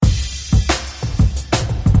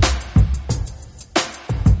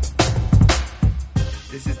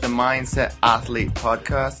Mindset Athlete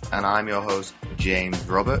podcast, and I'm your host, James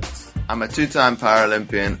Roberts. I'm a two-time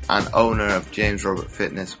Paralympian and owner of James Robert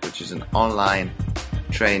Fitness, which is an online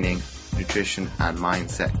training, nutrition and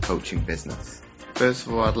mindset coaching business. First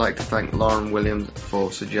of all, I'd like to thank Lauren Williams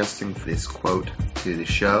for suggesting this quote to the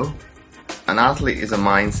show. An athlete is a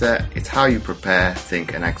mindset. It's how you prepare,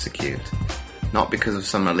 think and execute. Not because of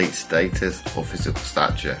some elite status or physical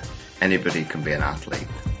stature. Anybody can be an athlete.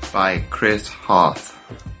 By Chris Hart.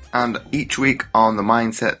 And each week on the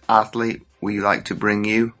Mindset Athlete, we like to bring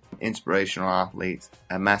you inspirational athletes,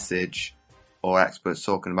 a message, or experts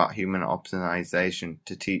talking about human optimization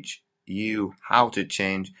to teach you how to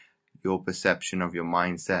change your perception of your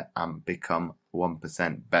mindset and become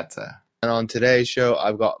 1% better. And on today's show,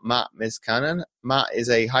 I've got Matt Miscannon. Matt is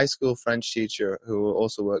a high school French teacher who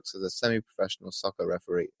also works as a semi-professional soccer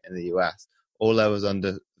referee in the US, all levels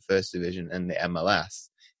under the first division in the MLS.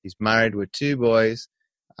 He's married with two boys.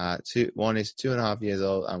 One is 2.5 years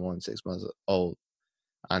old and one 6 months old.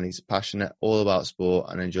 And he's passionate all about sport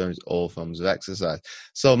and enjoys all forms of exercise.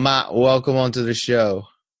 So, Matt, welcome onto the show.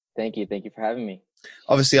 Thank you. Thank you for having me.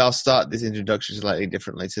 Obviously, I'll start this introduction slightly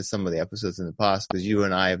differently to some of the episodes in the past because you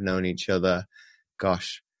and I have known each other,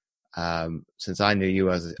 since I knew you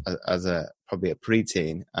as probably a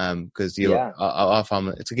preteen. Because our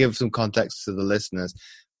family, to give some context to the listeners,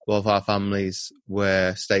 both our families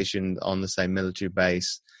were stationed on the same military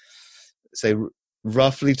base, say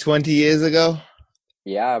roughly 20 years ago.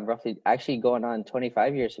 Yeah, roughly. Actually, going on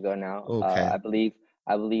 25 years ago now. Okay. I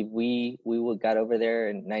believe we got over there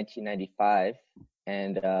in 1995,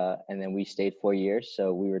 and then we stayed 4 years.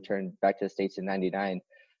 So we returned back to the States in '99.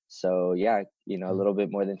 So yeah, a little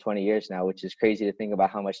bit more than 20 years now, which is crazy to think about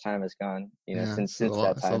how much time has gone. Since that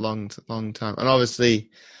time. It's a long time, and obviously.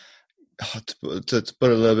 To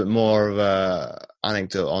put a little bit more of a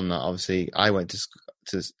anecdote on that, obviously I went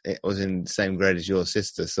it was in the same grade as your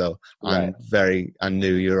sister, so right. I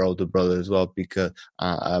knew your older brother as well because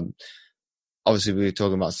obviously we were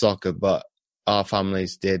talking about soccer, but our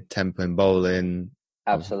families did 10-pin bowling.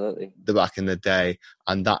 Absolutely. Back in the day,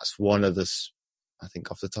 and that's one of the, I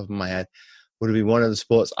think off the top of my head, would have been one of the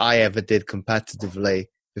sports I ever did competitively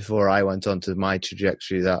before I went on to my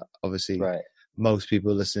trajectory that obviously. Right. Most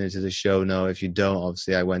people listening to the show know. If you don't,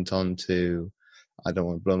 obviously, I went on to, I don't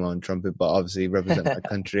want to blow my own trumpet, but obviously represent my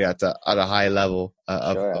country at a high level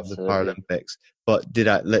of the Paralympics. But did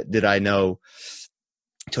I know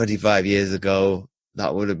 25 years ago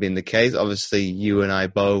that would have been the case? Obviously, you and I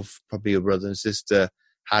both, probably your brother and sister,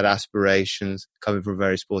 had aspirations coming from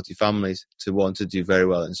very sporty families to want to do very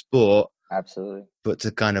well in sport. Absolutely. But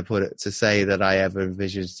to say that I ever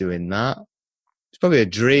envisioned doing that, it's probably a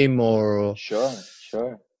dream or sure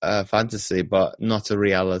fantasy, but not a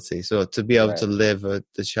reality. So to be able to live the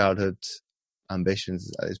childhood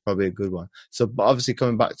ambitions is probably a good one. So, but obviously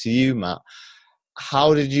coming back to you, Matt,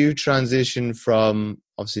 how did you transition from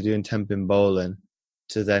obviously doing 10-pin bowling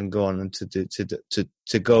to then go on and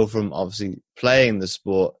to go from obviously playing the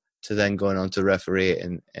sport to then going on to referee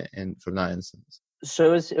in from that instance?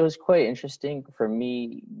 So it was quite interesting for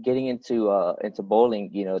me getting into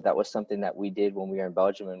bowling. That was something that we did when we were in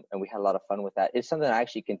Belgium, and we had a lot of fun with that. It's something I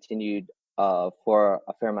actually continued for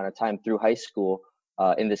a fair amount of time through high school.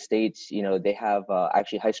 In the States, they have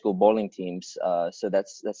actually high school bowling teams. So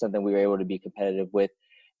that's something we were able to be competitive with.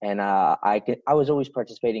 And I was always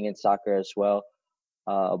participating in soccer as well.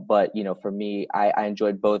 But for me, I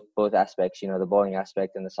enjoyed both aspects. The bowling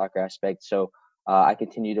aspect and the soccer aspect. So I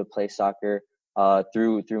continued to play soccer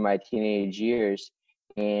through my teenage years,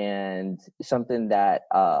 and something that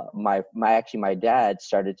my dad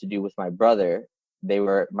started to do with my brother.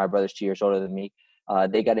 My brother's 2 years older than me.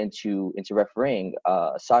 They got into refereeing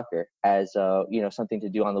soccer as something to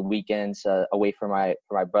do on the weekends away from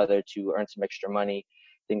my brother to earn some extra money,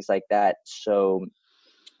 things like that. So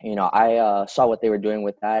I saw what they were doing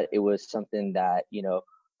with that. It was something that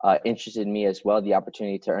interested me as well. The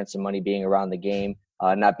opportunity to earn some money being around the game.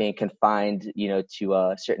 Not being confined,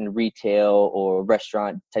 to certain retail or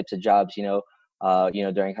restaurant types of jobs.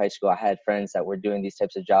 During high school, I had friends that were doing these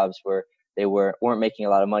types of jobs where they weren't making a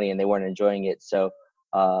lot of money and they weren't enjoying it. So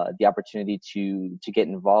the opportunity to get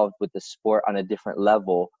involved with the sport on a different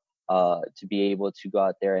level, to be able to go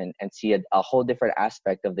out there and see a whole different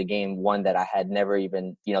aspect of the game, one that I had never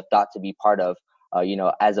even thought to be part of.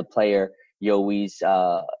 As a player, you always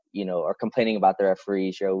are complaining about the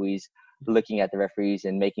referees. You're always looking at the referees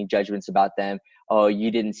and making judgments about them. Oh,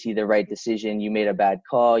 you didn't see the right decision. You made a bad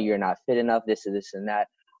call. You're not fit enough. This and that.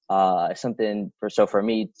 For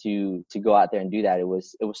me to go out there and do that, it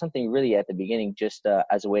was something really at the beginning, just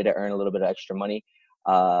as a way to earn a little bit of extra money.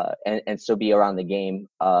 and still be around the game.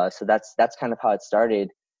 So that's kind of how it started.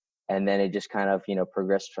 And then it just kind of,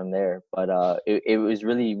 progressed from there. But it was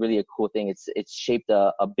really, really a cool thing. It's shaped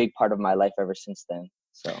a big part of my life ever since then.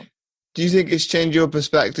 So. Do you think it's changed your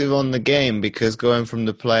perspective on the game? Because going from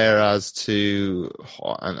the player as to,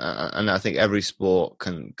 and I think every sport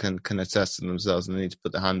can attest to themselves, and they need to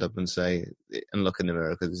put their hand up and say and look in the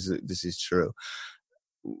mirror because this is true.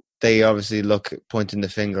 They obviously look pointing the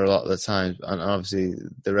finger a lot of the time, and obviously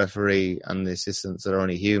the referee and the assistants are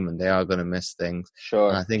only human. They are going to miss things,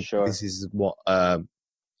 and I think Sure. this is what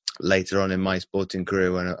later on in my sporting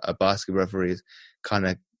career, when a basketball referee kind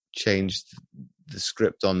of changed the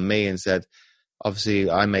script on me and said,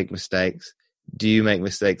 obviously I make mistakes. Do you make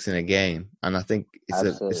mistakes in a game? And I think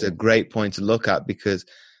it's a great point to look at, because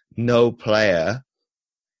no player,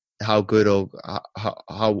 how good or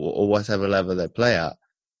how or whatever level they play at,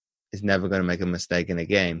 is never going to make a mistake in a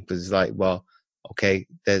game, because it's like, well, okay,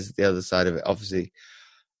 there's the other side of it. Obviously,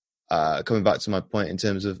 coming back to my point in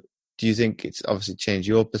terms of, do you think it's obviously changed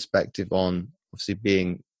your perspective on obviously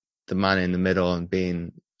being the man in the middle and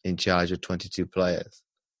being in charge of 22 players?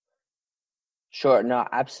 Sure. No,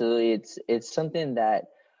 absolutely. It's something that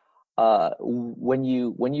when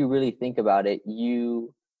you really think about it,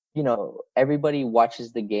 everybody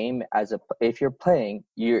watches the game if you're playing,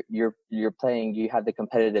 you're playing, you have the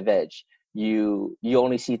competitive edge. You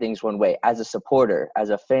only see things one way. As a supporter, as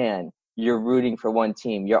a fan, you're rooting for one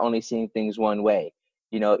team. You're only seeing things one way.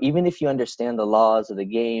 Even if you understand the laws of the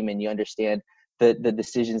game and you understand the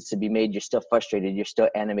decisions to be made, you're still frustrated, you're still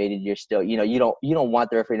animated, you're still, you don't want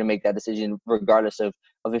the referee to make that decision regardless of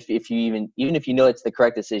if you even if you know it's the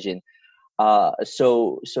correct decision.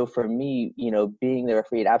 So for me, being the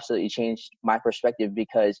referee, it absolutely changed my perspective,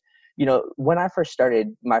 because, when I first started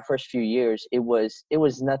my first few years, it was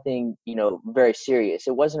nothing, very serious.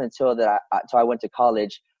 It wasn't until I went to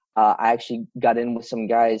college, I actually got in with some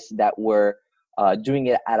guys that were doing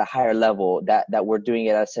it at a higher level, that were doing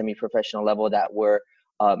it at a semi-professional level, that were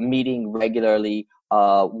meeting regularly,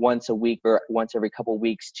 once a week or once every couple of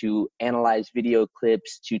weeks, to analyze video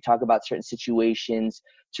clips, to talk about certain situations,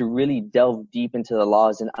 to really delve deep into the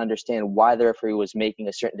laws and understand why the referee was making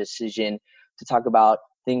a certain decision, to talk about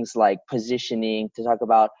things like positioning, to talk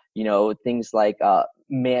about, things like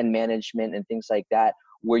man management and things like that,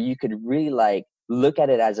 where you could really like look at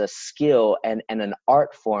it as a skill and an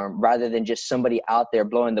art form, rather than just somebody out there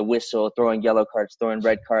blowing the whistle, throwing yellow cards, throwing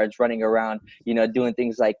red cards, running around, doing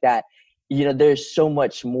things like that. There's so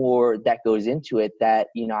much more that goes into it that,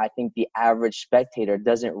 I think the average spectator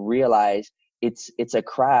doesn't realize. It's a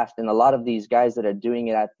craft, and a lot of these guys that are doing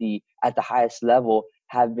it at the highest level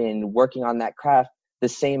have been working on that craft the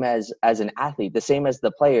same as an athlete, the same as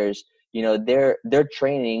the players. They're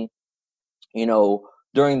training,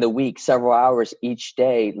 during the week, several hours each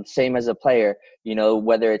day, same as a player,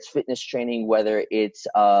 whether it's fitness training, whether it's,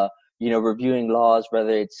 reviewing laws,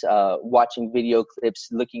 whether it's watching video clips,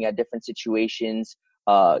 looking at different situations,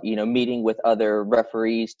 meeting with other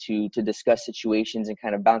referees to discuss situations and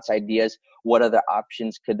kind of bounce ideas. What other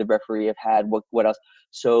options could the referee have had? What else?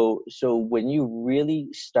 So when you really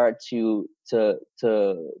start to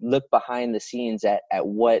look behind the scenes at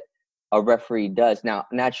what a referee does. Now,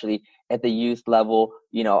 naturally, at the youth level,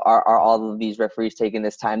 are all of these referees taking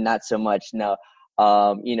this time? Not so much. No.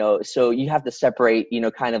 So you have to separate,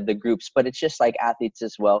 kind of the groups, but it's just like athletes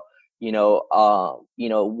as well.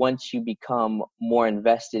 Once you become more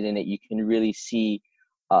invested in it, you can really see,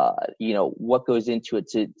 what goes into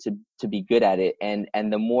it to be good at it. And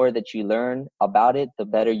the more that you learn about it, the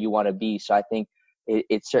better you want to be. So I think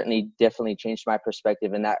it certainly definitely changed my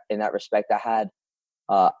perspective in that respect. I had,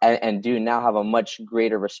 and do now have a much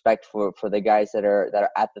greater respect for the guys that are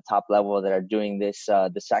at the top level, that are doing this,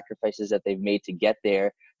 the sacrifices that they've made to get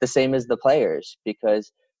there, the same as the players,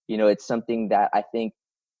 because, it's something that I think,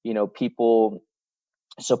 people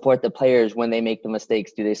support the players when they make the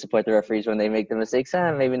mistakes. Do they support the referees when they make the mistakes?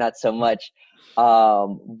 Maybe not so much.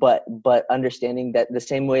 But understanding that the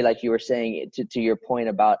same way, like you were saying, to your point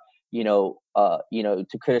about, to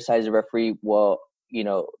criticize a referee, well,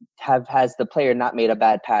 has the player not made a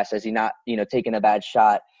bad pass? Has he not, taken a bad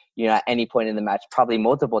shot, at any point in the match, probably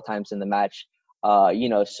multiple times in the match?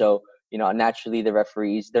 So, naturally the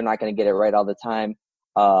referees, they're not going to get it right all the time.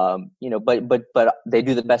 But they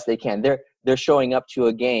do the best they can. They're showing up to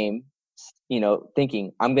a game,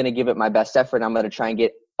 thinking, I'm going to give it my best effort. I'm going to try and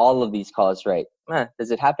get all of these calls right.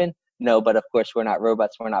 Does it happen? No, but of course we're not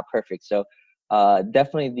robots. We're not perfect. So,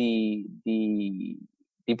 definitely the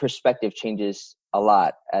perspective changes a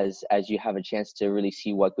lot as you have a chance to really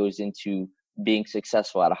see what goes into being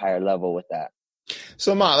successful at a higher level with that.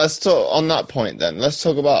 So Matt, let's talk on that point then. Let's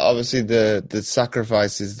talk about obviously the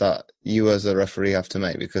sacrifices that you as a referee have to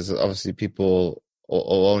make, because obviously people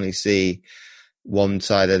will only see one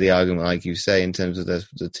side of the argument, like you say, in terms of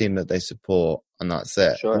the team that they support, and that's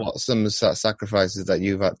it. Sure. What's some of the sacrifices that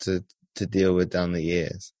you've had to deal with down the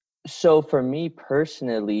years? So for me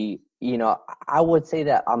personally, I would say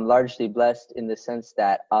that I'm largely blessed in the sense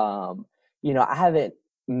that, I haven't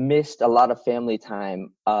missed a lot of family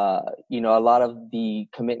time. A lot of the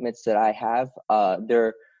commitments that I have,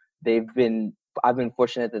 they've been, I've been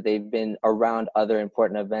fortunate that they've been around other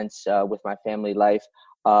important events, with my family life.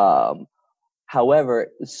 Um, However,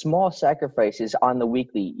 small sacrifices on the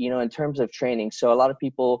weekly, in terms of training. So a lot of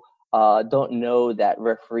people don't know that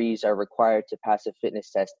referees are required to pass a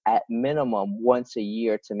fitness test at minimum once a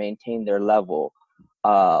year to maintain their level.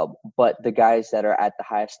 But the guys that are at the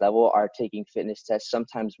highest level are taking fitness tests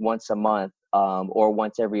sometimes once a month, or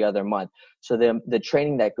once every other month. So the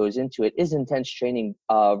training that goes into it is intense training.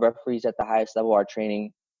 Referees at the highest level are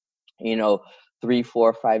training, you know, 3,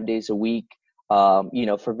 4, 5 days a week,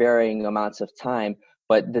 for varying amounts of time.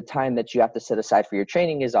 But the time that you have to set aside for your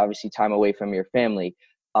training is obviously time away from your family.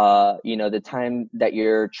 The time that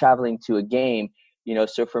you're traveling to a game,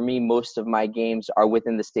 so for me, most of my games are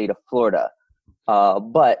within the state of Florida.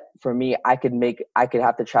 But for me, I could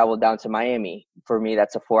have to travel down to Miami. For me,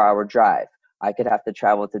 that's a 4-hour drive. I could have to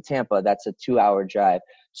travel to Tampa. That's a 2-hour drive.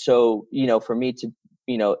 So, for me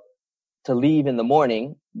you know, to leave in the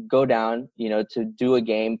morning, go down, to do a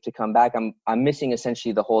game, to come back, I'm missing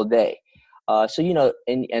essentially the whole day.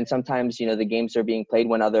 And sometimes, the games are being played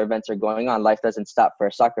when other events are going on. Life doesn't stop for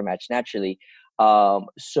a soccer match naturally.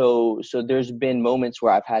 So there's been moments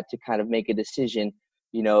where I've had to kind of make a decision,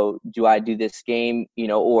 do I do this game,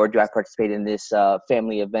 or do I participate in this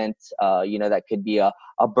family event? That could be a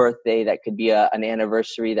birthday, that could be an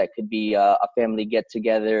anniversary, that could be a family get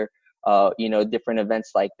together, different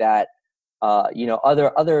events like that.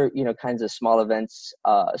 Other kinds of small events.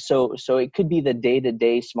 So it could be the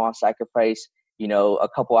day-to-day small sacrifice, a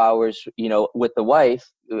couple hours, with the wife,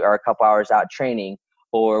 or a couple hours out training,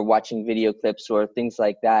 or watching video clips or things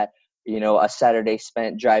like that. A Saturday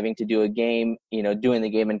spent driving to do a game, doing the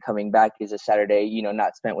game and coming back is a Saturday,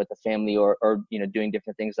 not spent with the family, or doing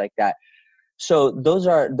different things like that. So those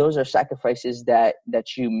are sacrifices that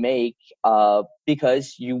you make,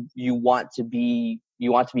 because you want to be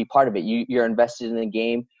part of it. You're invested in the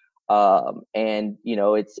game, and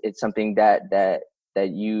it's something that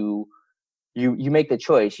you make the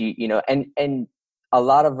choice. And a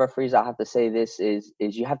lot of referees, I have to say this, is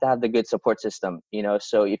you have to have the good support system.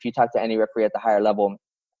 So if you talk to any referee at the higher level,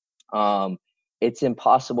 um, it's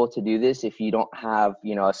impossible to do this if you don't have,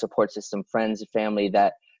 a support system, friends, family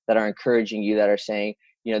that are encouraging you, that are saying,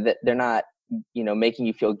 that they're not, making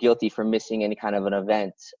you feel guilty for missing any kind of an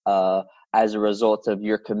event, as a result of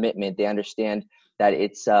your commitment. They understand that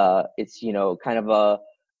it's kind of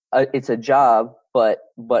it's a job, but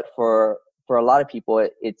for a lot of people,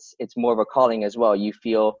 it's more of a calling as well. You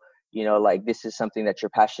feel, like this is something that you're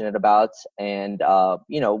passionate about, and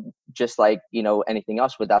just like, anything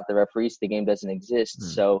else, without the referees, the game doesn't exist. Hmm.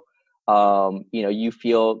 So, you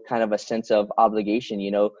feel kind of a sense of obligation.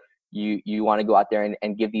 You want to go out there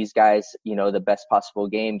and give these guys, the best possible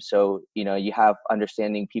game. So, you have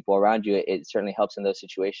understanding people around you. It certainly helps in those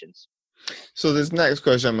situations. So this next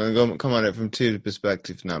question, I'm going to come at it from two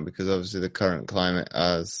perspectives now, because obviously the current climate,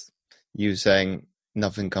 as you saying,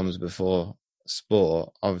 nothing comes before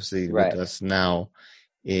sport. Obviously, with Right. us now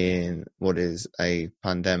in what is a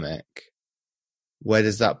pandemic, where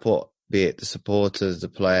does that put, be it the supporters, the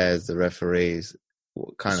players, the referees?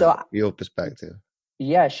 What kind of So your perspective?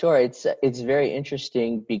 Yeah, sure. It's very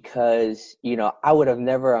interesting because, I would have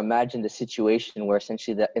never imagined a situation where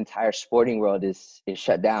essentially the entire sporting world is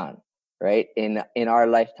shut down, right? In our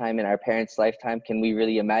lifetime, in our parents' lifetime, can we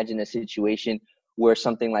really imagine a situation where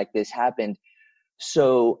something like this happened?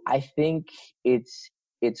 So I think it's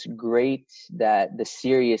great that the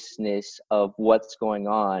seriousness of what's going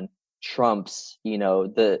on trumps,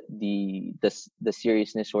 the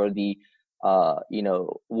seriousness, or the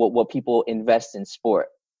what people invest in sport.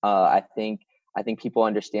 I think people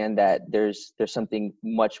understand that there's something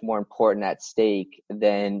much more important at stake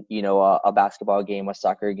than, a basketball game, a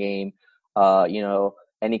soccer game,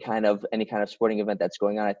 any kind of sporting event that's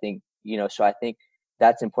going on. So I think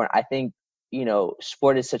that's important. I think,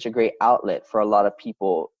 sport is such a great outlet for a lot of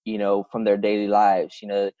people, from their daily lives,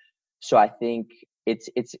 so I think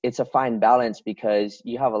it's a fine balance, because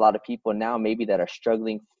you have a lot of people now maybe that are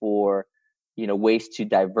struggling for ways to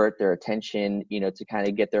divert their attention, to kind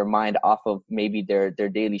of get their mind off of maybe their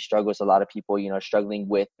daily struggles. A lot of people, struggling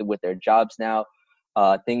with their jobs now,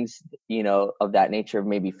 things, of that nature,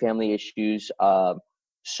 maybe family issues.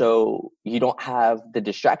 So you don't have the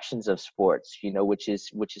distractions of sports, which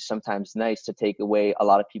is sometimes nice to take away a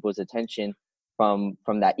lot of people's attention from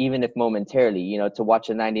that, even if momentarily, to watch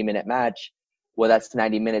a 90-minute match. Well, that's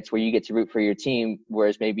 90 minutes where you get to root for your team,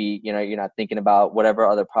 whereas maybe, you're not thinking about whatever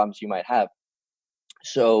other problems you might have.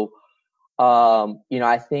 So,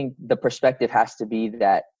 I think the perspective has to be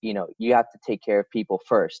that, you have to take care of people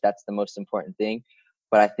first. That's the most important thing.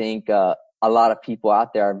 But I think a lot of people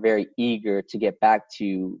out there are very eager to get back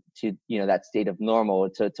to that state of normal,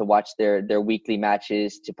 to watch their weekly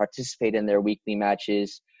matches, to participate in their weekly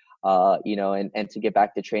matches, and to get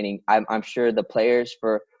back to training. I'm sure the players,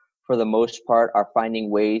 for the most part, are finding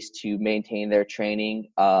ways to maintain their training.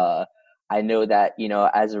 I know that,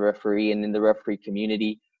 as a referee and in the referee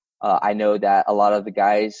community, I know that a lot of the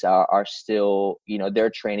guys are still, they're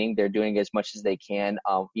training, they're doing as much as they can.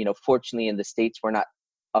 Fortunately in the States, we're not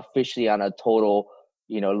officially on a total,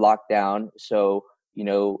 lockdown. So,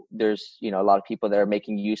 there's, a lot of people that are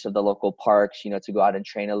making use of the local parks, to go out and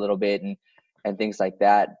train a little bit and things like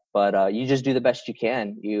that. But you just do the best you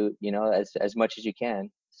can, as much as you can.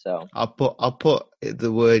 So I'll put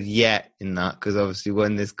the word "yet" in that, because obviously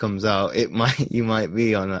when this comes out, you might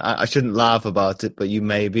be on. I shouldn't laugh about it, but you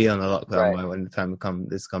may be on a lockdown right, by when the time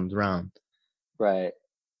this comes around. right,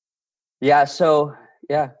 yeah. So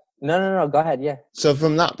yeah, no, go ahead. Yeah, So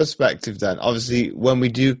from that perspective, then obviously when we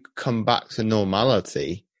do come back to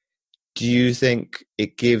normality, do you think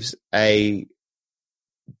it gives a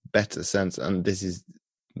better sense? And this is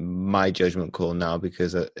my judgment call now,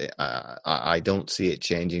 because I don't see it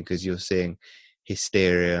changing, because you're seeing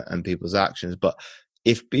hysteria and people's actions. But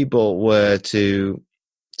if people were to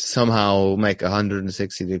somehow make a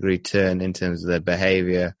 160-degree turn in terms of their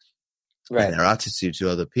behavior and right. their attitude to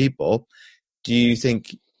other people, do you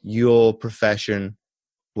think your profession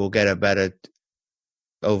will get a better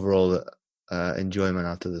overall enjoyment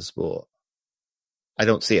out of the sport? I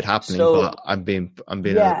don't see it happening, So but I'm being a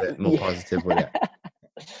little yeah, bit more yeah. positive with it.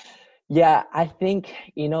 Yeah, I think,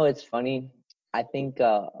 it's funny. I think,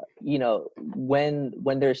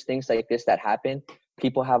 when there's things like this that happen,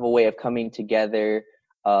 people have a way of coming together,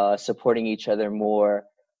 supporting each other more.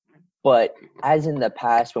 But as in the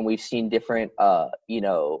past, when we've seen different,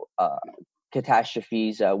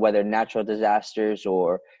 catastrophes, whether natural disasters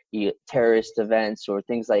or terrorist events or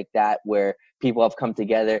things like that, where people have come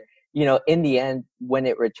together, in the end, when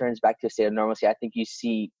it returns back to a state of normalcy, I think you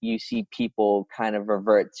see people kind of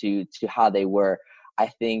revert to how they were. I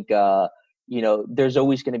think, there's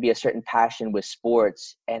always going to be a certain passion with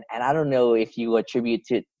sports, and I don't know if you attribute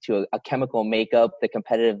to a chemical makeup, the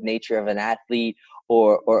competitive nature of an athlete,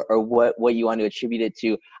 or what you want to attribute it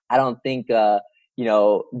to. I don't think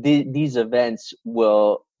these events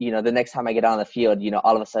will, the next time I get on the field,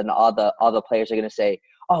 all of a sudden all the players are going to say,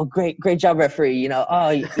 "Oh, great job, referee, oh,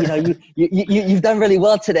 you've done really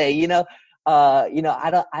well today."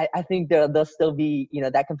 I think there'll still be,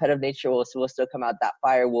 that competitive nature will still come out, that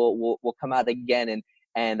fire will come out again,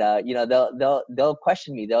 and they'll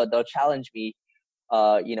question me, they'll challenge me,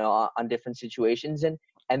 on different situations,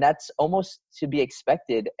 and that's almost to be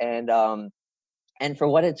expected. And for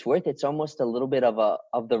what it's worth, it's almost a little bit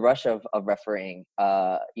of the rush of refereeing,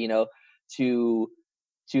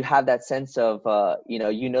 to have that sense of,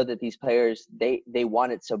 that these players, they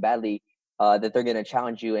want it so badly, that they're going to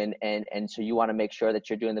challenge you, and so you want to make sure that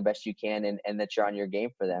you're doing the best you can, and that you're on your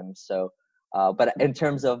game for them. So, but in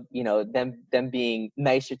terms of, them being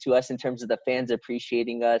nicer to us, in terms of the fans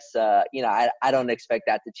appreciating us, I don't expect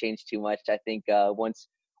that to change too much. I think once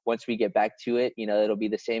we get back to it, it'll be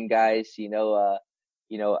the same guys,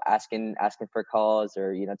 asking for calls,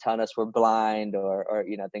 or telling us we're blind, or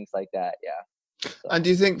things like that. Yeah. So And do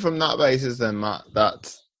you think from that basis then, Matt,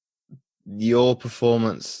 that your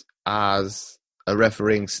performance as a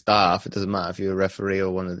refereeing staff, it doesn't matter if you're a referee or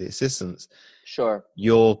one of the assistants, sure.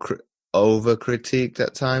 you're over critiqued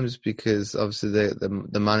at times, because obviously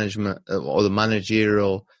the management or the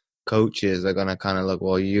managerial coaches are going to kind of look,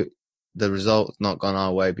 well, the result's not gone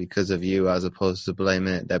our way because of you, as opposed to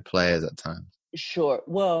blaming it their players at times. Sure.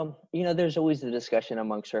 Well, there's always the discussion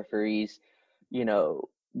amongst referees,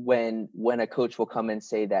 when a coach will come and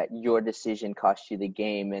say that your decision cost you the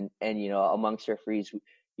game, and amongst referees,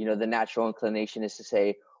 the natural inclination is to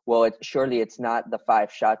say, well, surely it's not the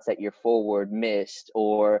 5 shots that your forward missed,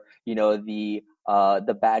 or the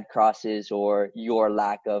bad crosses, or your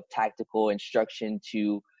lack of tactical instruction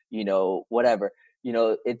to whatever.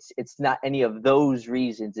 it's not any of those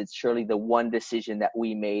reasons. It's surely the one decision that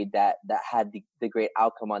we made that had the great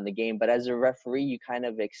outcome on the game. But as a referee, you kind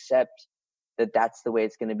of accept that that's the way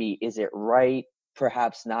it's going to be. Is it right?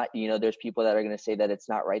 Perhaps not. There's people that are going to say that it's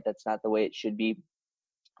not right. That's not the way it should be.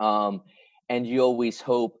 And you always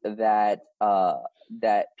hope that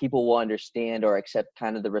that people will understand or accept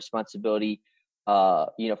kind of the responsibility,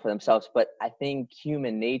 for themselves. But I think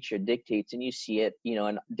human nature dictates, and you see it,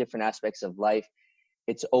 in different aspects of life.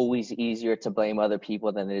 It's always easier to blame other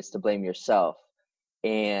people than it is to blame yourself.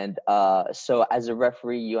 And so as a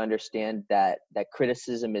referee, you understand that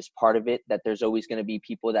criticism is part of it, that there's always going to be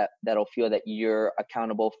people that'll feel that you're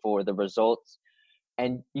accountable for the results.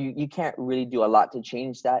 And you can't really do a lot to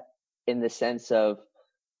change that, in the sense of,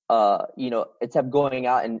 except going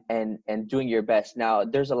out and doing your best. Now,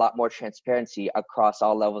 there's a lot more transparency across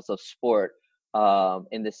all levels of sport,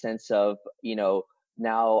 in the sense of,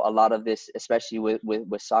 now a lot of this, especially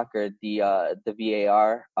with soccer, the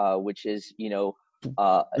VAR, which is,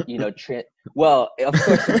 well, of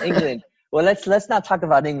course, in England. Well, let's not talk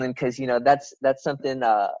about England, because that's something.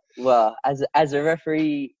 Well, as a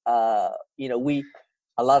referee, we,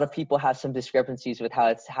 a lot of people have some discrepancies with how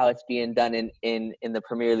it's being done in the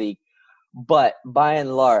Premier League. But by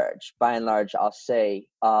and large, I'll say,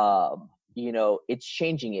 it's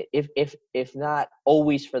changing it. If not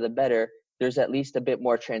always for the better, there's at least a bit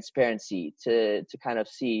more transparency to kind of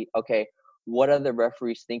see, okay, what are the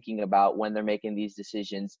referees thinking about when they're making these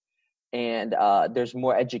decisions? And there's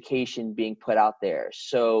more education being put out there.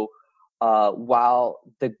 So while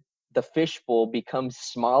the fishbowl becomes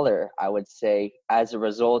smaller, I would say, as a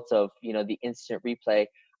result of the instant replay,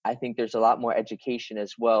 I think there's a lot more education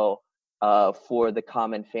as well, for the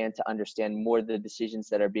common fan to understand more of the decisions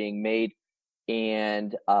that are being made.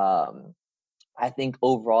 And I think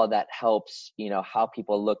overall that helps, how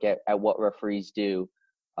people look at what referees do,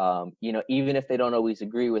 even if they don't always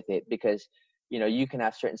agree with it, because, you can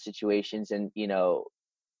have certain situations, and,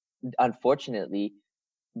 unfortunately,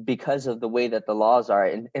 because of the way that the laws are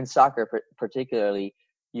in soccer, particularly,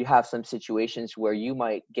 you have some situations where you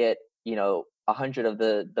might get, 100 of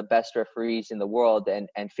the best referees in the world,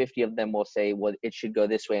 and 50 of them will say, well, it should go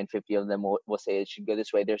this way, and 50 of them will say it should go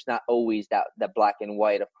this way. There's not always that black and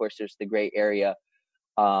white. Of course, there's the gray area.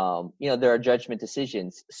 There are judgment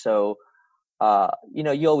decisions. So,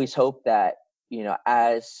 you always hope that,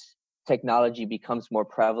 as technology becomes more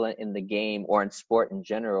prevalent in the game or in sport in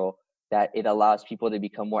general, that it allows people to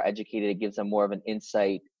become more educated. It gives them more of an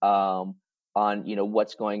insight, on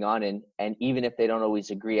what's going on, and even if they don't always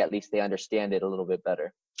agree, at least they understand it a little bit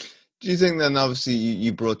better. Do you think then, obviously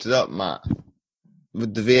you brought it up, Matt,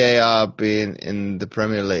 with the VAR being in the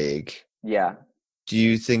Premier League? Yeah. Do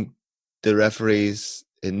you think the referees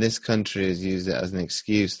in this country has used it as an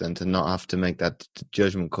excuse then to not have to make that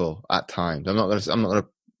judgment call at times? I'm not gonna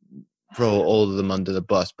throw all of them under the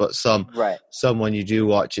bus, but some when you do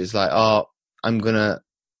watch, it's like, oh, I'm gonna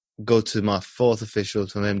go to my fourth official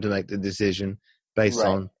for him to make the decision based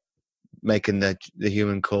on making the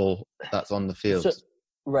human call that's on the field.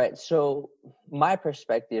 So my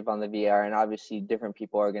perspective on the VAR, and obviously different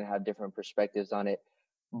people are going to have different perspectives on it.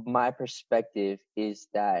 My perspective is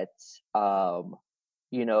that,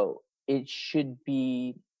 it should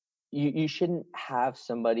be, you shouldn't have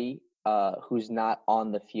somebody who's not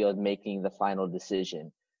on the field making the final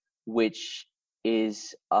decision, which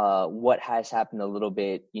is what has happened a little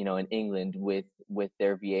bit, in England with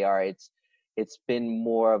their VAR. It's been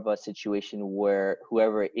more of a situation where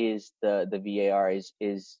whoever is the VAR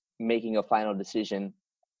is making a final decision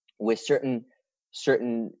with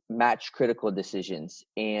certain match critical decisions.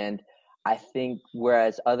 And I think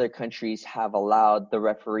whereas other countries have allowed the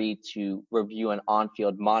referee to review an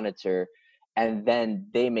on-field monitor and then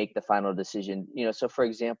they make the final decision, so for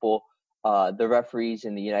example, the referees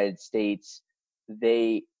in the United States,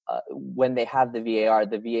 they when they have the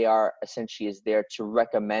VAR essentially is there to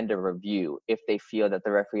recommend a review if they feel that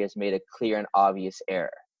the referee has made a clear and obvious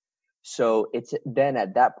error. So it's then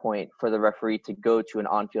at that point for the referee to go to an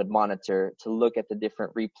on-field monitor to look at the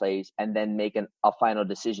different replays and then make a final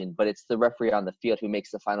decision. But it's the referee on the field who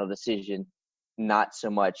makes the final decision, not so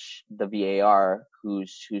much the VAR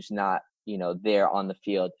who's not, there on the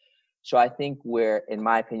field. So I think in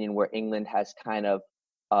my opinion, where England has kind of,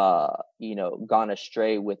 gone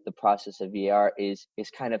astray with the process of VAR is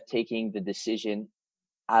kind of taking the decision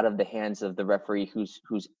out of the hands of the referee who's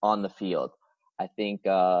on the field. I think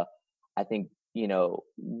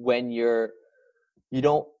when you're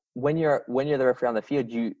the referee on the field,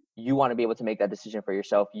 you want to be able to make that decision for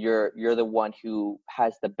yourself. You're the one who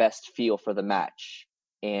has the best feel for the match,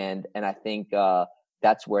 and I think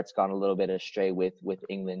that's where it's gone a little bit astray with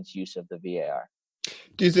England's use of the VAR.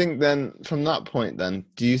 Do you think then, from that point then,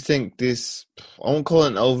 do you think this, I won't call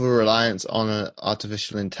it an over-reliance on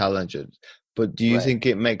artificial intelligence, but do you Right. think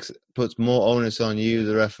it puts more onus on you,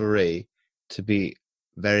 the referee, to be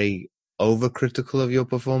very overcritical of your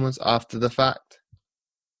performance after the fact?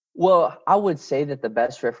 Well, I would say that the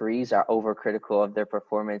best referees are overcritical of their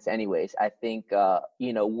performance anyways. I think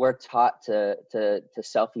we're taught to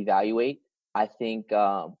self-evaluate. I think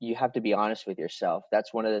you have to be honest with yourself.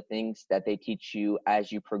 That's one of the things that they teach you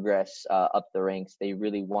as you progress up the ranks. They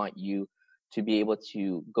really want you to be able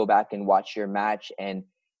to go back and watch your match and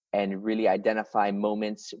really identify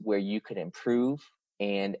moments where you could improve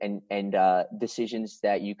and decisions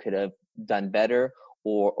that you could have done better,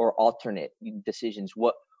 or alternate decisions.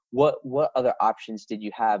 What other options did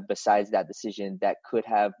you have besides that decision that could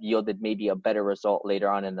have yielded maybe a better result later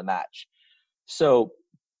on in the match? So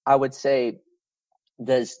I would say,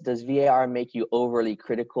 does VAR make you overly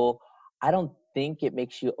critical? I don't think it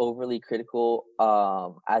makes you overly critical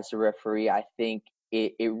as a referee. I think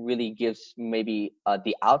it really gives maybe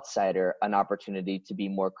the outsider an opportunity to be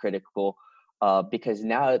more critical, because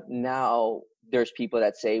now there's people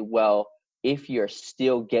that say, well, if you're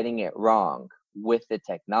still getting it wrong with the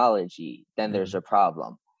technology, then there's a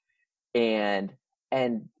problem. And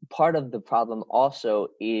part of the problem also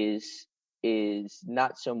is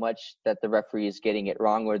not so much that the referee is getting it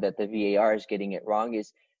wrong or that the VAR is getting it wrong,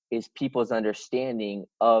 is people's understanding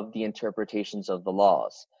of the interpretations of the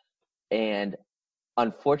laws. And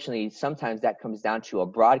unfortunately, sometimes that comes down to a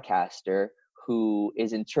broadcaster who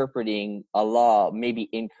is interpreting a law maybe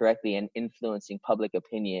incorrectly and influencing public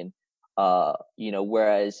opinion.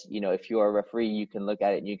 Whereas, if you're a referee, you can look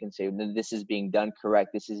at it and you can say, this is being done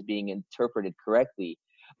correct, this is being interpreted correctly.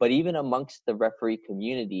 But even amongst the referee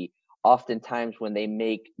community, oftentimes when they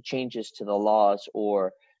make changes to the laws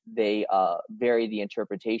or they vary the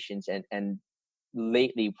interpretations, and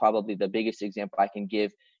lately, probably the biggest example I can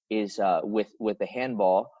give is with the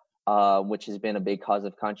handball, which has been a big cause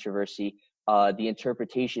of controversy. The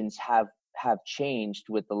interpretations have changed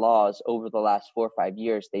with the laws over the last 4 or 5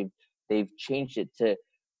 years. They've changed it to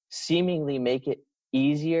seemingly make it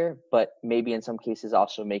easier, but maybe in some cases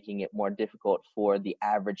also making it more difficult for the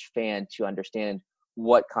average fan to understand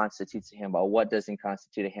what constitutes a handball, what doesn't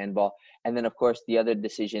constitute a handball. And then, of course, the other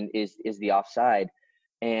decision is the offside.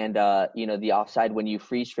 And, the offside, when you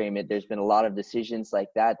freeze frame it, there's been a lot of decisions like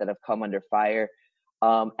that have come under fire.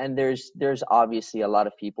 And there's obviously a lot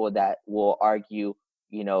of people that will argue,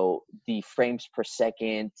 the frames per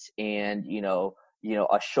second and,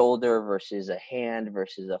 a shoulder versus a hand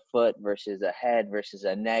versus a foot versus a head versus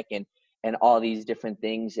a neck and all these different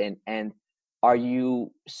things. And are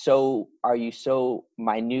you so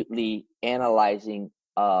minutely analyzing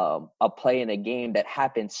a play in a game that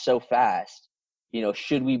happens so fast?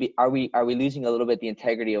 Are we losing a little bit the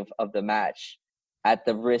integrity of the match at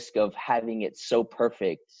the risk of having it so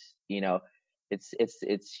perfect? It's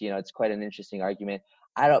quite an interesting argument.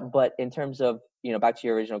 But in terms of, back to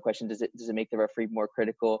your original question, does it make the referee more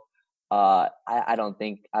critical? I don't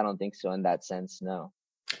think so in that sense, no.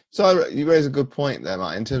 So you raise a good point there,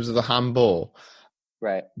 Matt, in terms of the handball.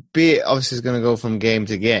 Right. Be it obviously is going to go from game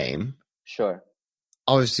to game. Sure.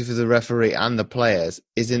 Obviously for the referee and the players,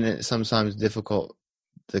 isn't it sometimes difficult,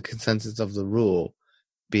 the consensus of the rule,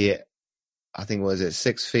 be it, I think,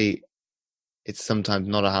 6 feet, it's sometimes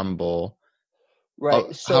not a handball. Right.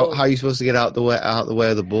 How So are you supposed to get out the way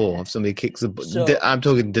of the ball if somebody kicks the ball? so I'm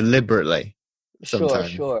talking deliberately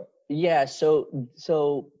sometimes. Sure. Yeah.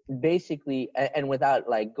 So basically, and without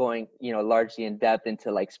like going, largely in depth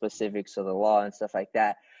into like specifics of the law and stuff like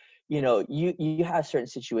that, you have certain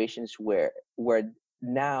situations where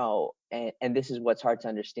now, and this is what's hard to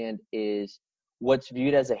understand, is what's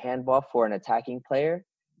viewed as a handball for an attacking player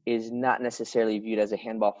is not necessarily viewed as a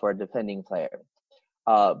handball for a defending player.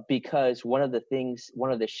 Because one of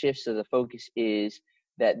the shifts of the focus is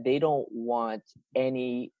that they don't want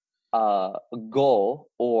any goal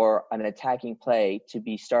or an attacking play to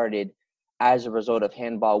be started as a result of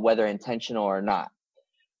handball, whether intentional or not.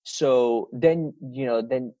 So then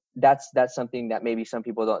that's something that maybe some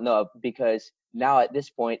people don't know, because now at this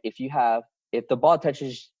point, if the ball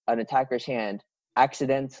touches an attacker's hand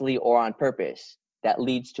accidentally or on purpose, that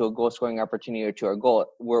leads to a goal scoring opportunity or to a goal,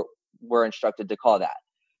 we're instructed to call that.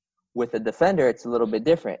 With a defender, it's a little bit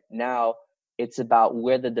different. Now it's about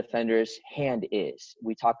where the defender's hand is.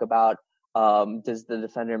 We talk about, does the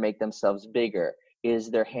defender make themselves bigger? Is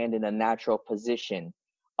their hand in a natural position?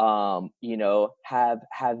 Have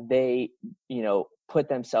they, put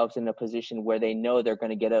themselves in a position where they know they're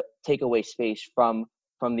going to take away space from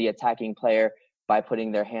the attacking player by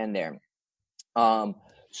putting their hand there.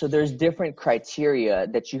 So there's different criteria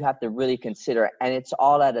that you have to really consider, and it's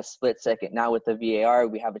all at a split second. Now with the VAR,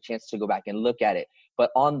 we have a chance to go back and look at it. But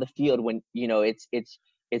on the field, when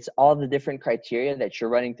it's all the different criteria that you're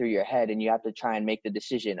running through your head, and you have to try and make the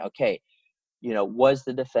decision. Okay, was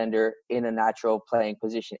the defender in a natural playing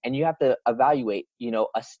position? And you have to evaluate,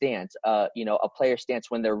 a stance, a player stance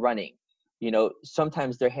when they're running.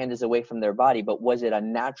 Sometimes their hand is away from their body, but was it a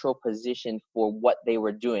natural position for what they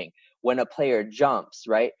were doing? When a player jumps,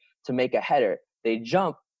 right, to make a header, they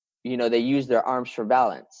jump, they use their arms for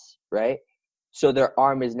balance, right? So their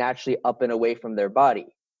arm is naturally up and away from their body,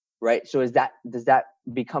 right? So does that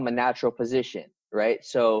become a natural position, right?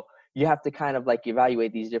 So you have to kind of like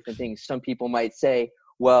evaluate these different things. Some people might say,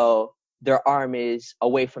 well, their arm is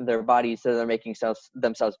away from their body, so they're making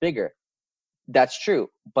themselves bigger. That's true.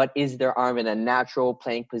 But is their arm in a natural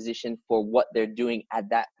playing position for what they're doing at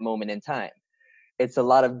that moment in time? It's a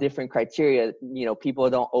lot of different criteria. People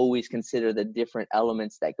don't always consider the different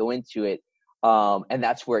elements that go into it. And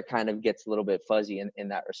that's where it kind of gets a little bit fuzzy in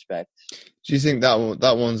that respect. Do you think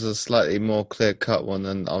that one's a slightly more clear-cut one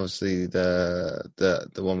than obviously the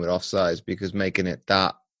one with offsides, because making it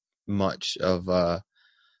that much of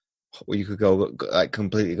you could go like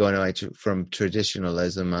completely going away from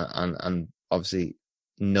traditionalism, and obviously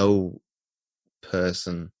no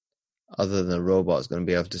person other than a robot is going to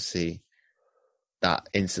be able to see that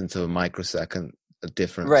instance of a microsecond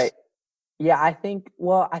difference. Right. Yeah, I think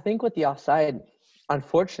with the offside,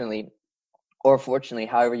 unfortunately, or fortunately,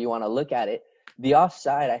 however you want to look at it, the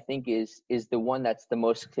offside, I think, is the one that's the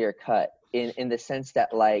most clear cut in the sense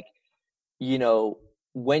that, like, if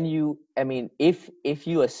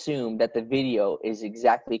you assume that the video is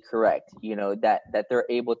exactly correct, that they're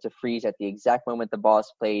able to freeze at the exact moment the ball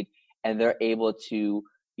is played, and they're able to,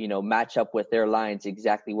 match up with their lines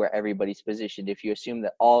exactly where everybody's positioned. If you assume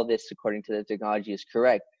that all this, according to the technology, is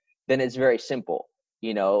correct, then it's very simple.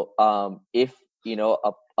 If,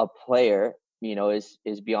 a player,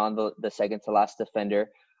 is beyond the second to last defender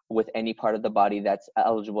with any part of the body that's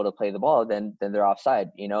eligible to play the ball, then they're offside,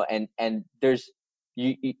 and there's,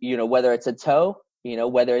 whether it's a toe,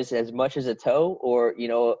 whether it's as much as a toe, or,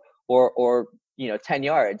 or 10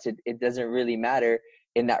 yards, it doesn't really matter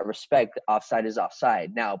in that respect. Offside is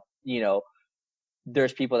offside. Now,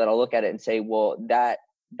 there's people that'll look at it and say, well, that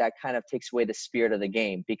kind of takes away the spirit of the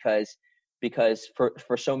game, because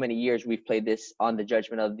for so many years we've played this on the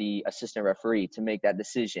judgment of the assistant referee to make that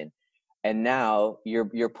decision, and now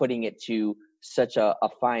you're putting it to such a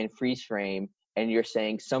fine freeze frame, and you're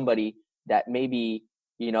saying somebody that maybe,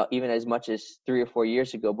 even as much as 3 or 4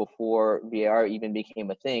 years ago, before VAR even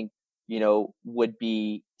became a thing, would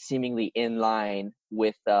be seemingly in line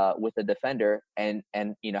with the defender, and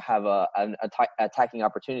have an attacking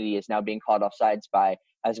opportunity, is now being called offsides by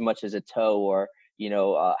as much as a toe, or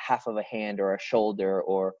half of a hand, or a shoulder,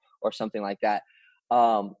 or something like that.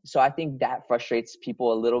 So I think that frustrates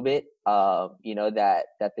people a little bit,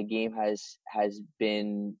 that the game has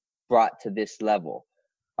been brought to this level,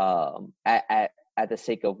 at the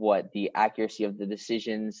sake of what? The accuracy of the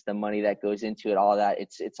decisions, the money that goes into it, all that.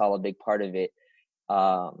 It's all a big part of it.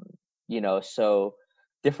 So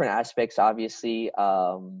different aspects, obviously.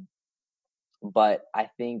 But I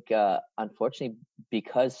think, unfortunately,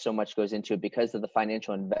 because so much goes into it, because of the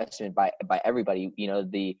financial investment by everybody,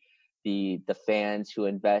 the fans who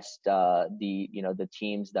invest, the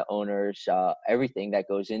teams, the owners, everything that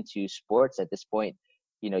goes into sports at this point,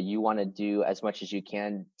 you want to do as much as you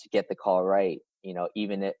can to get the call right,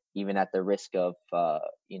 even at the risk of,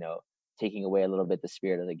 taking away a little bit the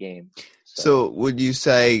spirit of the game. So would you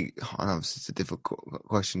say, obviously it's a difficult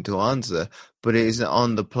question to answer, but is it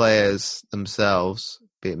on the players themselves,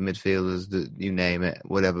 be it midfielders, you name it,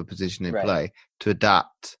 whatever position they play, to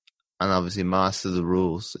adapt and obviously master the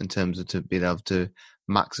rules in terms of to being able to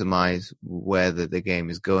maximize where the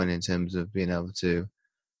game is going, in terms of being able to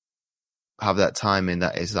have that timing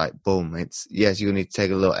that is like, boom, it's, yes, you need to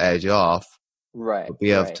take a little edge off, but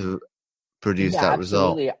be able to produce that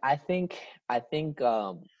absolutely. result. I think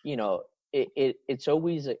it's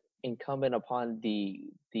always incumbent upon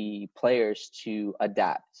the players to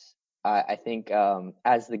adapt. I think,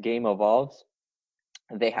 as the game evolves,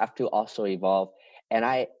 they have to also evolve. And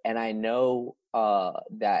I know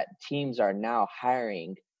that teams are now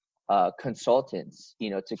hiring consultants,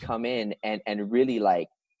 to come in and really, like,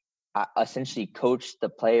 essentially coach the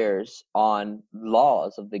players on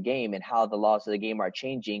laws of the game and how the laws of the game are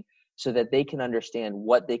changing, so that they can understand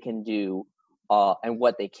what they can do, and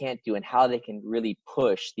what they can't do, and how they can really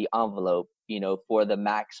push the envelope, for the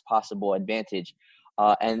max possible advantage.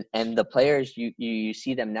 And the players, you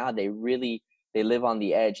see them now, they really they live on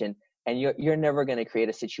the edge, and you're never going to create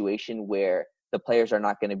a situation where the players are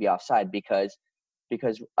not going to be offside, because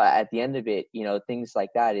at the end of it, things like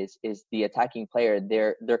that is the attacking player.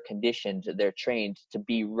 They're conditioned, they're trained to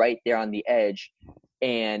be right there on the edge,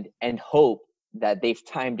 and hope that they've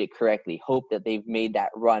timed it correctly, hope that they've made that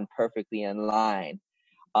run perfectly in line,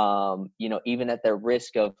 even at the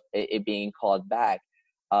risk of it being called back.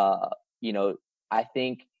 uh, I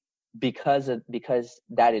think because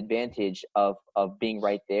that advantage of being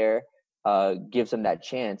right there gives them that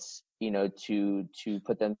chance, to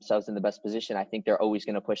put themselves in the best position. I think they're always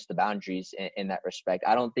going to push the boundaries in that respect.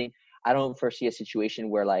 I don't foresee a situation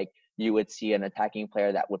where, like, you would see an attacking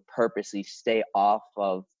player that would purposely stay off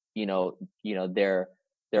of their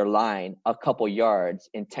line a couple yards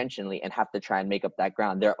intentionally and have to try and make up that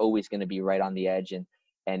ground. They're always going to be right on the edge, and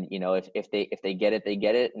if they get it, they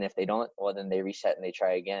get it, and if they don't, well, then they reset and they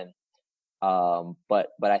try again. But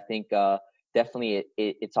I think definitely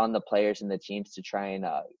it's on the players and the teams to try and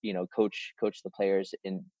coach the players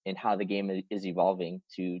in how the game is evolving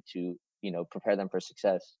to prepare them for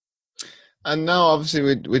success. And now, obviously,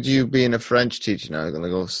 with you being a French teacher now, I'm going to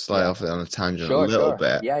go slightly Yeah. off on a tangent a little Sure.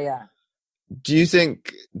 bit. Yeah. Do you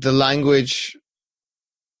think the language,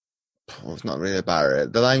 well, it's not really a barrier,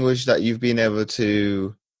 the language that you've been able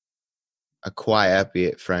to acquire, be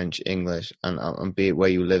it French, English, and be it where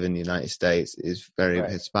you live in the United States, is very Right.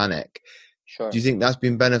 Hispanic. Sure. Do you think that's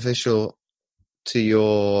been beneficial to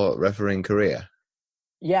your refereeing career?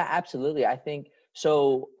 Yeah, absolutely. I think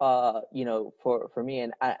so. For me,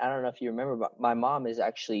 and I don't know if you remember, but my mom is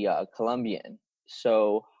actually Colombian.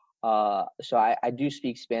 So I do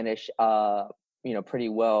speak Spanish, pretty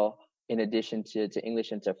well, in addition to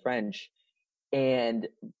English and to French. And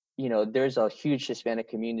there's a huge Hispanic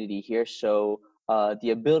community here, so the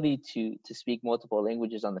ability to speak multiple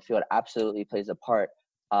languages on the field absolutely plays a part.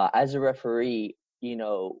 As a referee,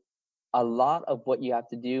 a lot of what you have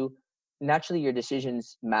to do, naturally your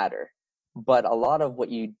decisions matter, but a lot of what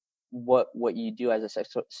you do as a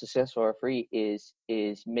successful referee is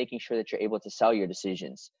making sure that you're able to sell your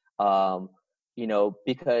decisions.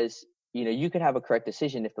 Because you could have a correct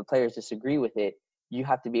decision. If the players disagree with it, you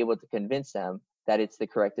have to be able to convince them that it's the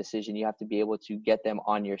correct decision. You have to be able to get them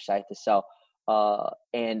on your side to sell.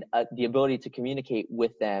 And the ability to communicate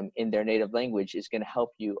with them in their native language is going to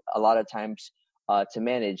help you a lot of times to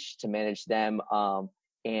manage them,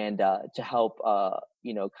 and to help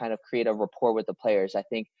kind of create a rapport with the players. I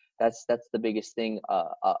think that's the biggest thing.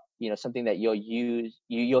 Something that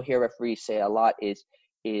you'll hear referees say a lot is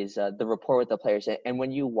the rapport with the players. And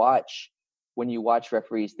when you watch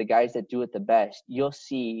referees, the guys that do it the best, you'll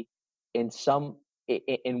see in some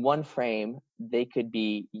in one frame they could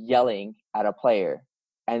be yelling at a player,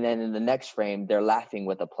 and then in the next frame they're laughing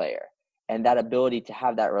with a player. And that ability to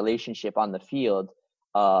have that relationship on the field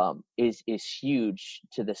is huge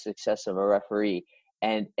to the success of a referee.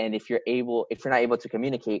 And if you're not able to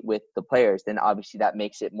communicate with the players, then obviously that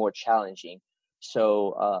makes it more challenging.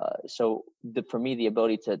 For me, the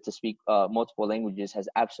ability to speak multiple languages has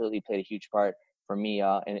absolutely played a huge part for me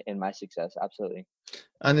in my success. Absolutely.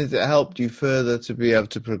 And has it helped you further to be able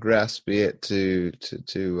to progress, be it to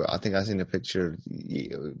I think I seen a picture of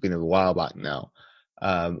you, been a while back now,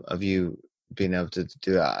 of you being able to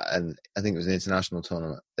do that, and I think it was an international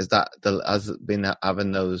tournament. Has been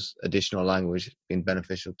having those additional language been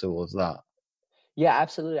beneficial towards that? Yeah,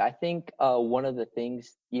 absolutely. I think one of the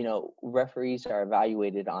things, referees are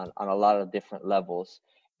evaluated on a lot of different levels,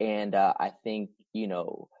 and I think,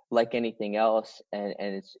 like anything else, and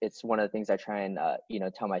it's one of the things I try and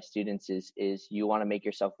tell my students is you want to make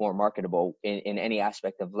yourself more marketable in any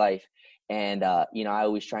aspect of life. And I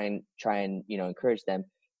always try and encourage them,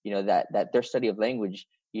 that their study of language,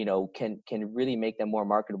 can really make them more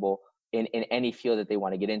marketable in any field that they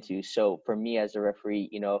want to get into. So for me as a referee,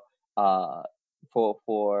 uh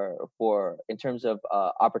for in terms of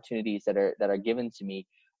opportunities that are given to me,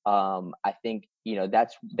 I think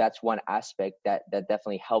that's one aspect that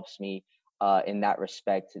definitely helps me in that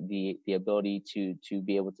respect. The ability to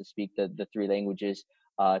be able to speak the three languages,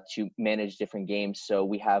 to manage different games. So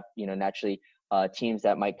we have, naturally, teams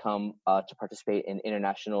that might come to participate in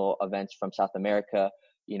international events from South America.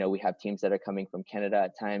 We have teams that are coming from Canada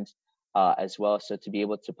at times, as well. So to be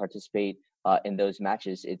able to participate in those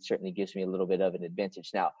matches, it certainly gives me a little bit of an advantage.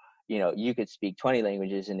 Now, you could speak 20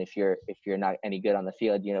 languages, and if you're not any good on the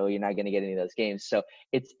field, you're not going to get any of those games. So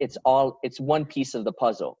it's one piece of the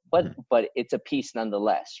puzzle, but it's a piece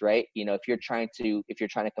nonetheless, right? If you're trying to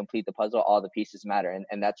complete the puzzle, all the pieces matter,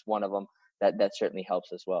 and that's one of them that certainly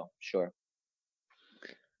helps as well. Sure.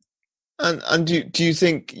 And do you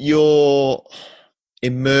think your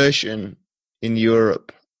immersion in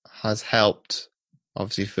Europe has helped,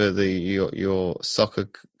 obviously, further your soccer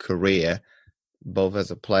career, both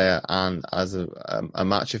as a player and as a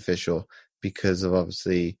match official, because of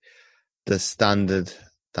obviously the standard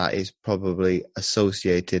that is probably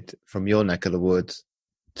associated from your neck of the woods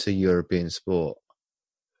to European sport?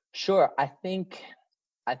 Sure. I think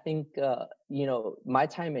my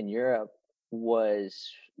time in Europe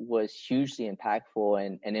was hugely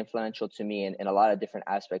impactful and influential to me in a lot of different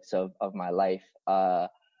aspects of my life.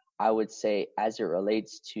 I would say as it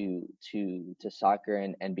relates to soccer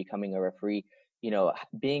and becoming a referee,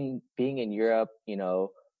 being in Europe,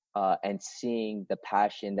 and seeing the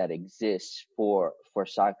passion that exists for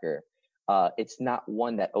soccer. It's not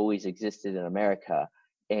one that always existed in America,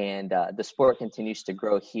 and the sport continues to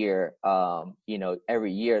grow here.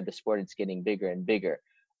 Every year the sport is getting bigger and bigger,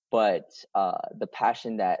 but the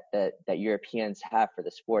passion that Europeans have for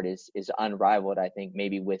the sport is unrivaled. I think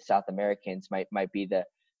maybe with South Americans might be the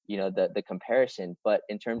comparison, but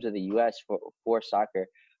in terms of the U.S. for soccer,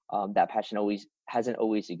 that passion always hasn't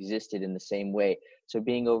always existed in the same way. So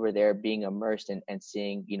being over there, being immersed and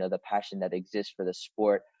seeing the passion that exists for the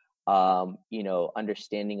sport,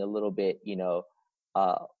 understanding a little bit,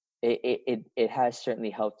 uh, it has certainly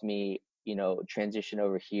helped me, transition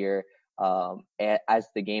over here, as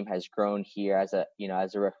the game has grown here, as a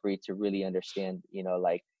referee, to really understand,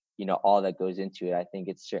 all that goes into it. I think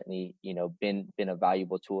it's certainly, been a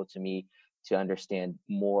valuable tool to me to understand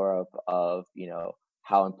more of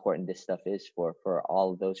how important this stuff is for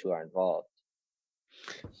all of those who are involved.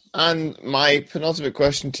 And my penultimate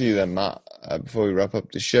question to you then, Matt, before we wrap up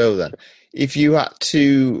the show then, if you had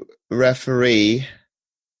to referee,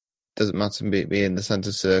 doesn't matter be in the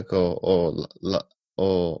centre circle or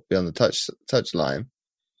be on the touch line,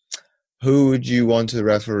 who would you want to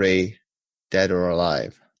referee, dead or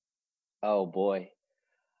alive? Oh boy.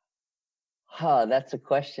 Huh, that's a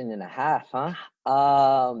question and a half, huh?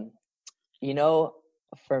 Um, you know,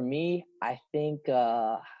 for me, I think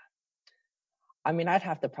I'd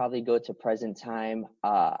have to probably go to present time.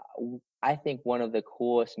 I think one of the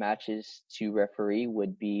coolest matches to referee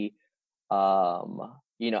would be,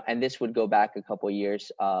 and this would go back a couple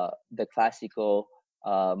years, the Clasico,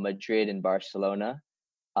 Madrid and Barcelona.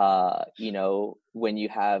 When you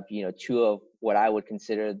have, two of what I would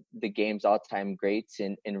consider the game's all-time greats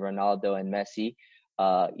in Ronaldo and Messi,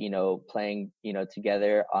 playing,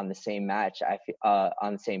 together on the same match,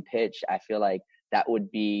 on the same pitch. I feel like that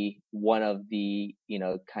would be one of the,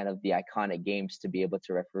 kind of the iconic games to be able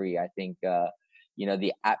to referee. I think,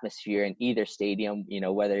 the atmosphere in either stadium,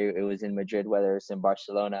 whether it was in Madrid, whether it's in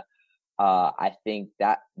Barcelona, I think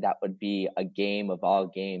that would be a game of all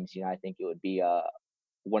games. I think it would be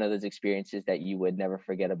one of those experiences that you would never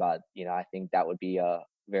forget about. I think that would be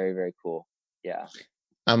very, very cool. Yeah.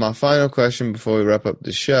 And my final question before we wrap up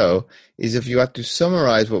the show is, if you had to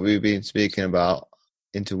summarize what we've been speaking about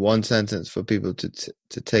into one sentence for people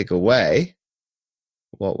to take away,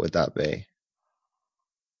 what would that be?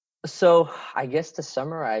 So I guess to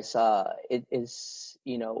summarize, it is,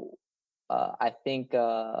 I think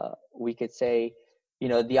we could say,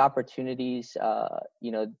 the opportunities,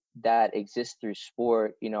 that exist through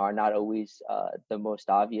sport, are not always the most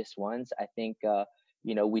obvious ones. I think,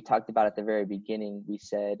 we talked about at the very beginning, we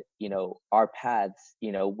said, our paths,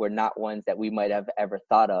 were not ones that we might have ever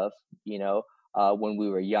thought of, when we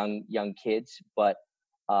were young kids,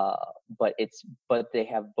 uh, but they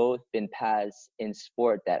have both been paths in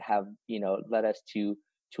sport that have, led us to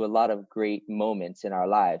a lot of great moments in our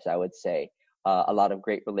lives, I would say. A lot of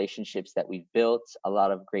great relationships that we've built, a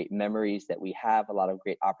lot of great memories that we have, a lot of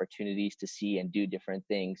great opportunities to see and do different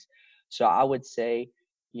things. So I would say,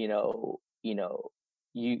 you know, you know,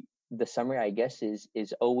 you the summary, I guess,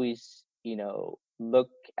 is always,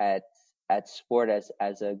 look at sport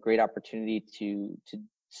as a great opportunity to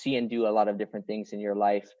see and do a lot of different things in your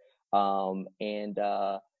life, and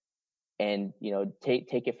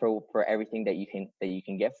take it for everything that you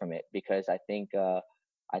can get from it, because I think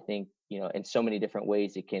in so many different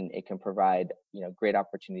ways it can provide great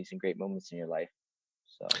opportunities and great moments in your life.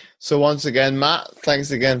 So once again, Matt,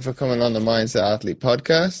 thanks again for coming on the Mindset Athlete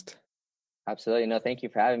podcast. Absolutely. No, thank you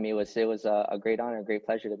for having me. It was a great honor, a great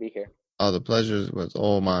pleasure to be here. Oh, the pleasure was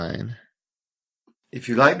all mine. If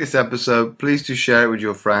you like this episode, please do share it with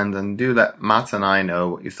your friends, and do let Matt and I know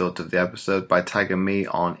what you thought of the episode by tagging me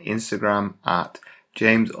on Instagram at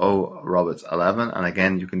James O Roberts 11, and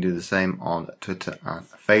again you can do the same on Twitter and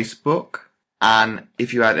Facebook. And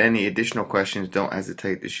if you had any additional questions, don't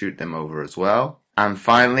hesitate to shoot them over as well. And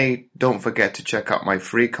finally, don't forget to check out my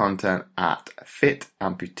free content at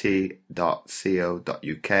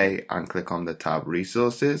fitamputee.co.uk and click on the tab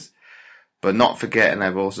resources. But not forgetting,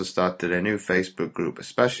 I've also started a new Facebook group,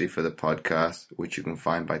 especially for the podcast, which you can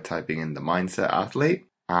find by typing in The Mindset Athlete.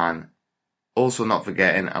 And also not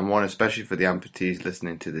forgetting, and one especially for the amputees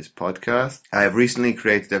listening to this podcast, I have recently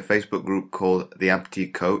created a Facebook group called The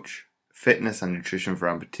Amputee Coach, Fitness and Nutrition for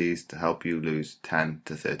Amputees to help you lose 10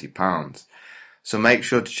 to 30 pounds. So make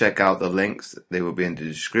sure to check out the links. They will be in the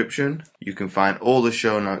description. You can find all the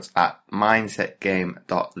show notes at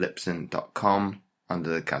mindsetgame.lipson.com under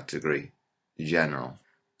the category General.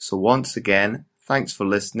 So once again, thanks for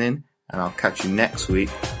listening, and I'll catch you next week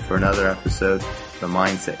for another episode of the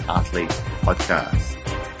Mindset Athlete Podcast.